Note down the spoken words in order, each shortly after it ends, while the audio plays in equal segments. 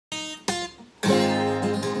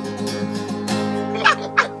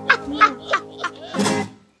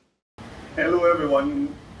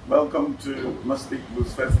welcome to Mustique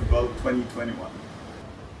Blues Festival 2021.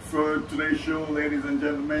 For today's show, ladies and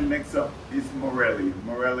gentlemen, next up is Murali.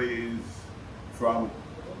 Murali is from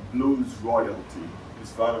blues royalty.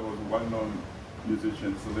 His father was a well-known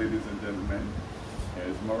musician, so ladies and gentlemen,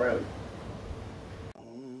 here's Murali.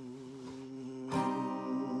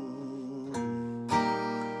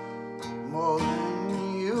 More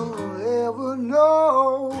than you'll ever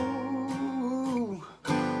know,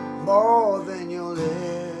 more than you'll ever know.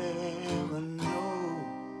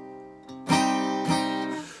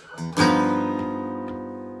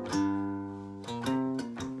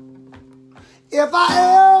 If I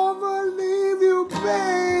ever leave you,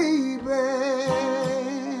 baby,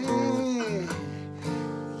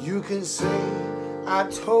 you can say I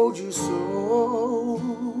told you so.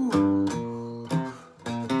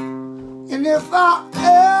 And if I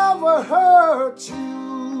ever hurt you,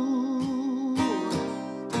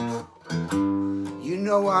 you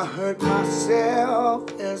know I hurt myself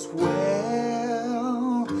as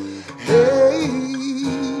well. Hey,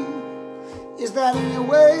 is that any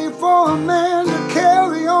way for a man to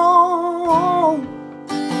carry on?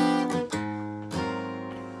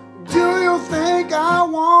 Do you think I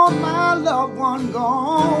want my loved one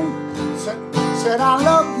gone? Said I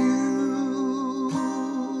love you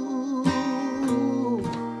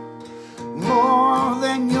more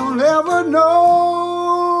than you'll ever know,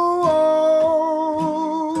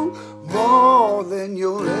 more than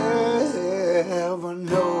you'll ever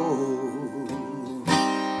know.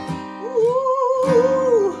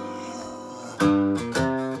 Ooh.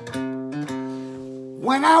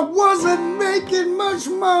 When I wasn't making much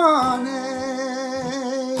money,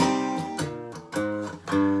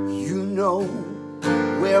 you know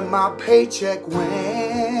where my paycheck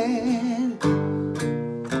went.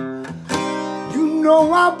 You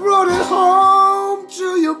know I brought it home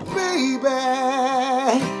to you, baby,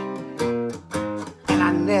 and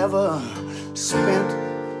I never spent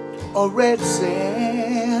a red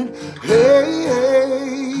cent. Hey,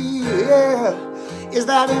 yeah. Is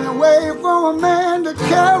that any way for a man to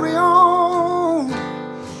carry on?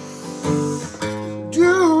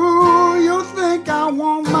 Do you think I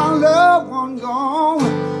want my loved one gone?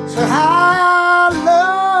 So I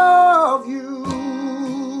love you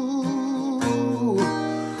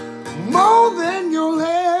more than you'll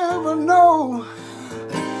ever know,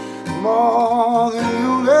 more than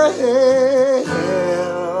you'll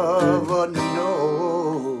ever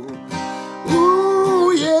know.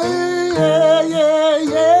 Ooh, yeah, yeah,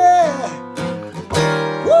 yeah.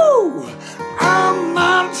 Woo! I'm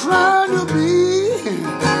not trying to be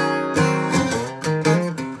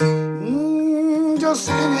just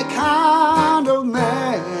any kind of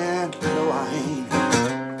man. No, I ain't.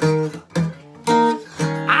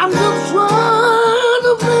 I'm just trying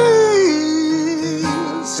to be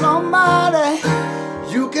somebody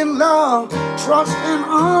you can love, trust, and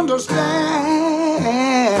understand.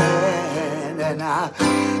 And I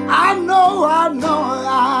know I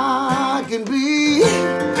can be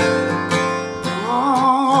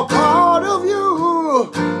a part of you.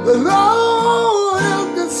 The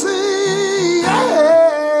Lord can see,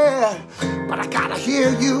 yeah. But I gotta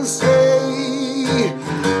hear you say,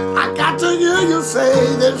 I got to hear you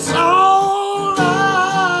say that it's all right.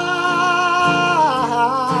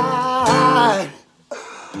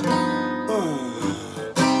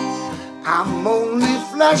 I'm only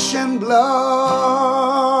flesh and blood,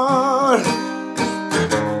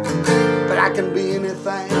 but I can be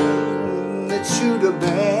anything that you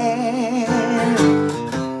demand.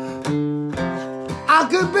 I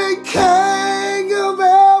could be king of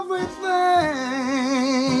everything,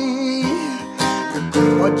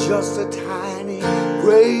 or just a tiny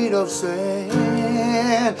grain of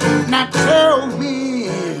sand. Now tell me,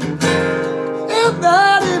 is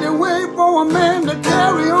that any way for a man to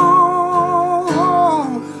carry on?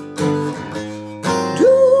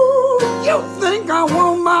 You think I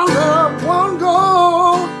want my loved one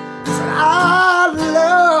gone? Said I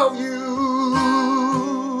love you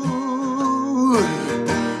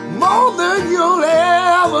more than you'll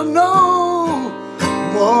ever know,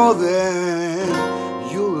 more than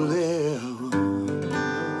you'll ever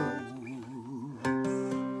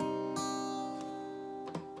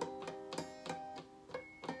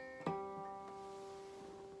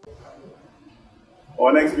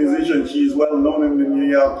Our next musician, she is well known in the New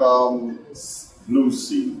York blues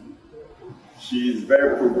scene. She is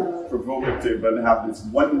very provocative and have this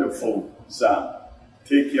wonderful song,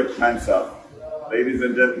 Take Your Pants Off. Ladies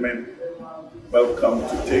and gentlemen, welcome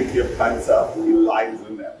to Take Your Pants Off,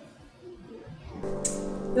 Eliza.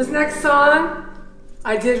 This next song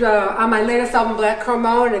I did on my latest album, Black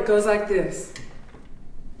Coryell, and it goes like this.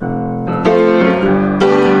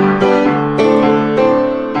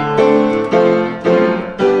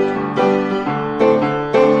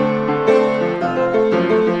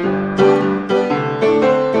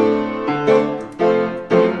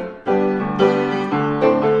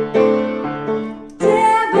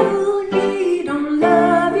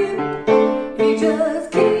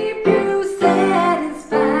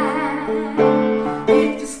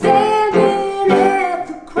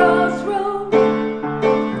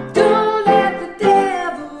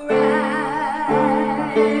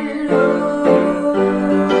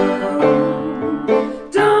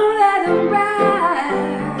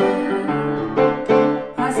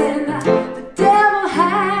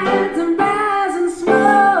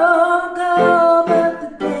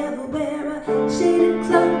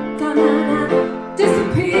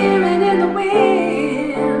 the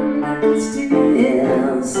wind, I can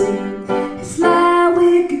still see his sly,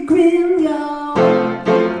 wicked grin, y'all.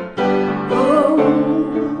 Oh,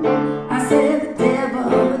 I said the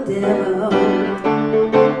devil, the devil.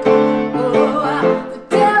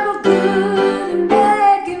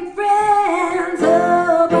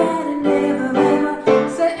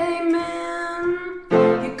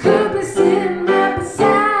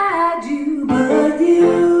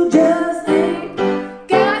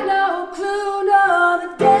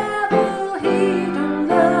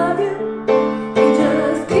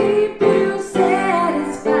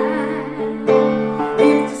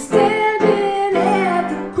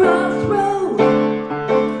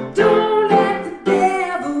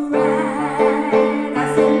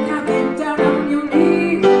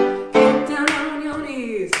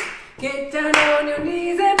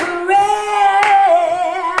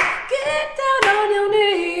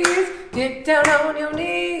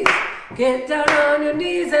 Get down on your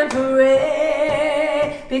knees and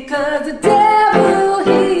pray, because the devil,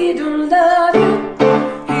 he don't love you,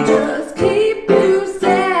 he just keep you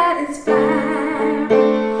satisfied.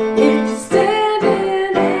 If you're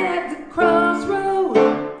standing at the crossroad,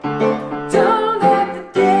 don't let the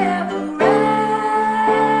devil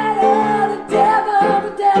ride. Oh, the devil,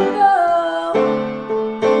 the devil.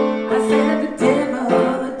 I said the devil,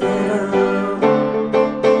 the devil.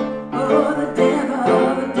 Oh, the devil,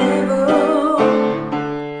 the devil.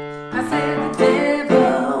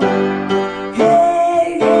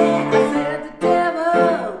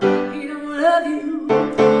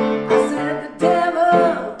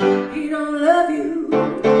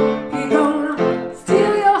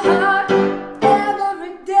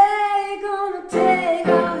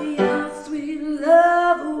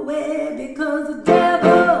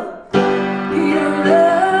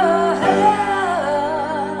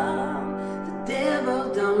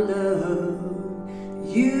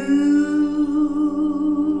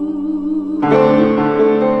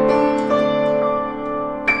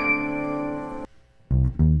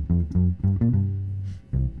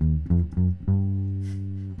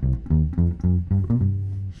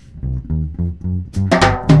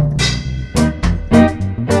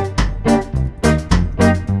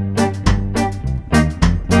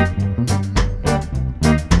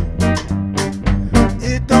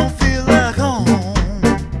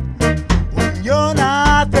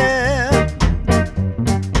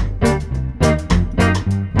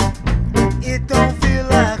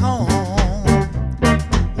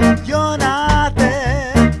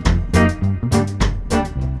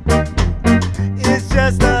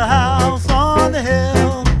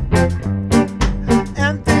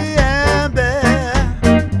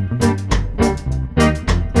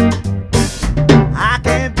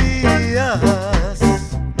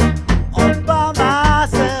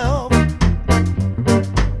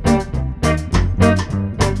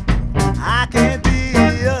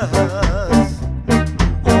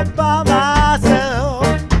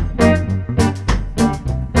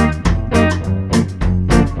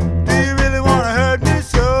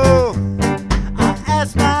 So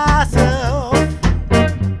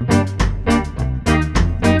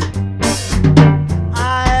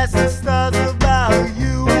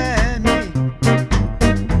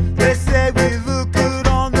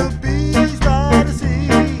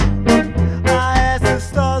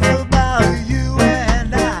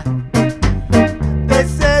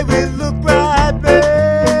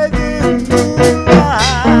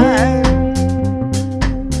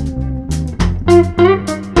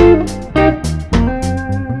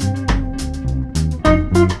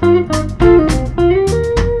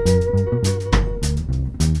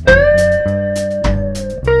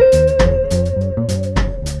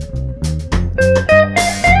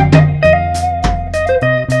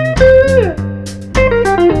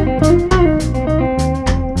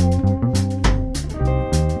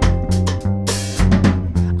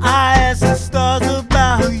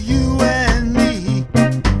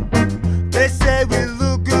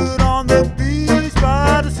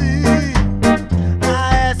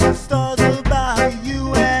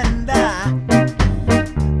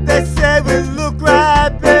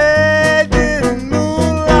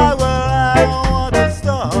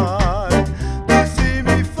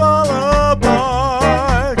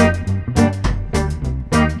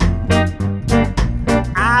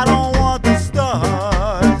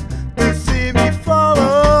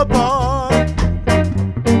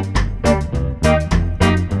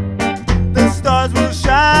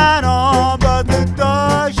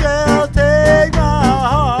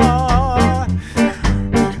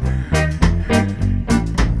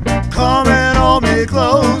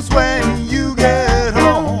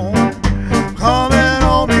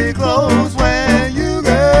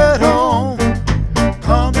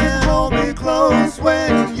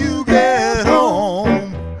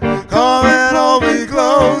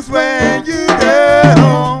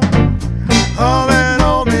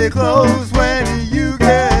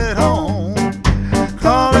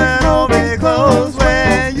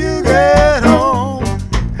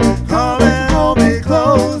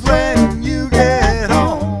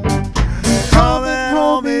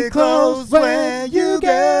knows when you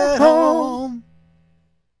get home.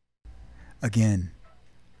 Again,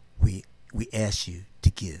 we ask you to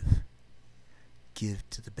give. Give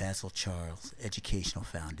to the Basil Charles Educational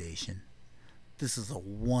Foundation. This is a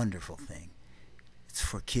wonderful thing. It's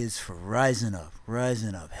for kids, for rising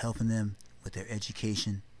up, helping them with their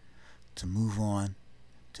education to move on,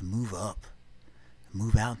 to move up,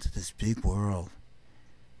 move out to this big world.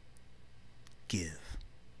 Give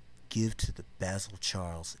to the Basil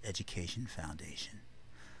Charles Education Foundation.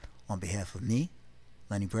 On behalf of me,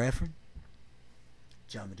 Lenny Bradford,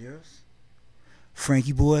 John Medeiros,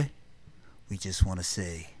 Frankie Boy, we just want to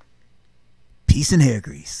say peace and hair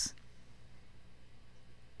grease.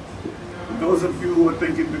 Those of you who are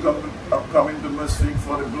thinking of coming to Mustique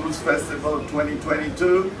for the Blues Festival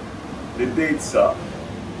 2022, the dates are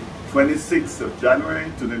 26th of January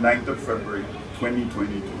to the 9th of February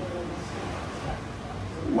 2022.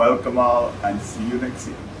 Welcome all and see you next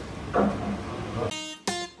year.